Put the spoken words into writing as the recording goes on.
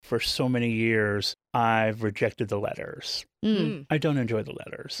for so many years, I've rejected the letters. I don't enjoy the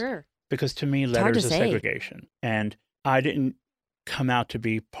letters. Sure. Because to me, letters is segregation. And I didn't come out to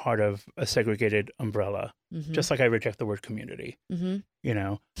be part of a segregated umbrella, just like I reject the word community. You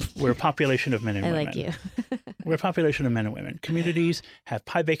know, we're a population of men and women. I like you. We're a population of men and women. Communities have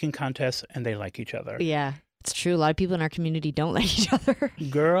pie baking contests and they like each other. Yeah, it's true. A lot of people in our community don't like each other.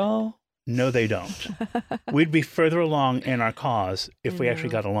 Girl, no, they don't. We'd be further along in our cause if we actually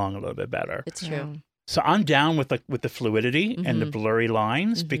got along a little bit better. It's true. So I'm down with the fluidity and the blurry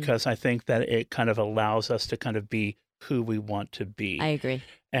lines because I think that it kind of allows us to kind of be who we want to be. I agree.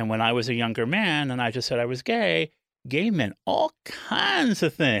 And when I was a younger man and I just said I was gay meant all kinds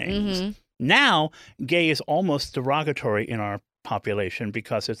of things. Now, gay is almost derogatory in our population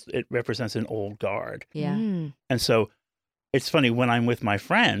because it represents an old guard. Yeah. And so it's funny, when I'm with my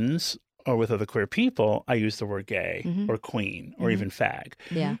friends or with other queer people, I use the word gay or queen or even fag.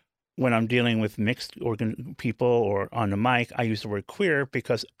 Yeah. When I'm dealing with mixed people or on the mic, I use the word queer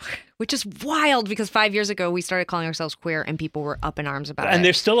because... Which is wild because 5 years ago, we started calling ourselves queer and people were up in arms about it. And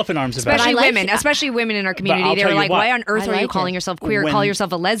they're still up in arms about it. it. Especially women in our community. They were like, why on earth are you calling yourself queer? Call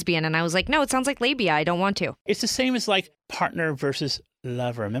yourself a lesbian. And I was like, no, it sounds like labia. I don't want to. It's the same as like partner versus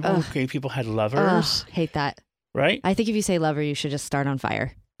lover. Remember when gay people had lovers? Hate that. Right? I think if you say lover, you should just start on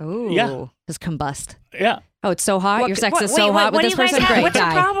fire. Oh. Yeah. Just combust. Yeah. Oh, it's so hot. Your sex is so hot with this person. Great. What's the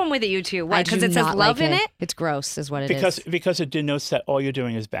Die. problem with it, you two? Because it says love in it? It's gross, is what it is. Because it denotes that all you're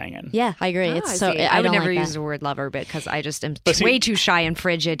doing is banging. Yeah, I agree. It's so. I would never like use the word lover, because I just am way too shy and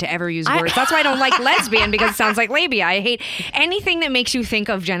frigid to ever use words. That's why I don't like lesbian, because it sounds like labia. I hate anything that makes you think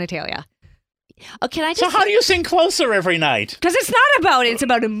of genitalia. Oh, can I just? So how do you sing Closer every night? Because it's not about it. It's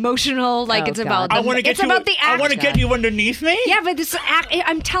about emotional. Like it's about. I want to get you. About the act. I want to get you underneath me. Yeah, but this act.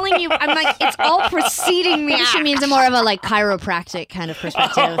 I'm telling you. I'm like, it's all preceding the act. She means a more of a like chiropractic kind of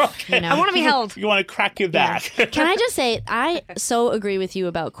perspective. Okay. You know? I want to be held. You want to crack your back. Yeah. Can I just say, I so agree with you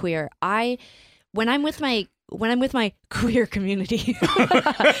about queer. When I'm with my queer community,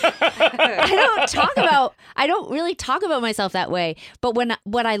 I don't really talk about myself that way. But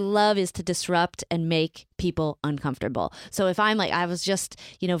what I love is to disrupt and make people uncomfortable. So if I'm like, I was just,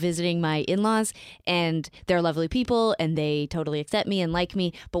 visiting my in-laws and they're lovely people and they totally accept me and like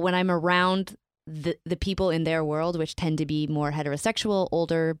me. But when I'm around the people in their world, which tend to be more heterosexual,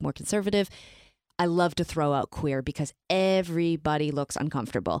 older, more conservative, I love to throw out queer because everybody looks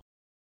uncomfortable.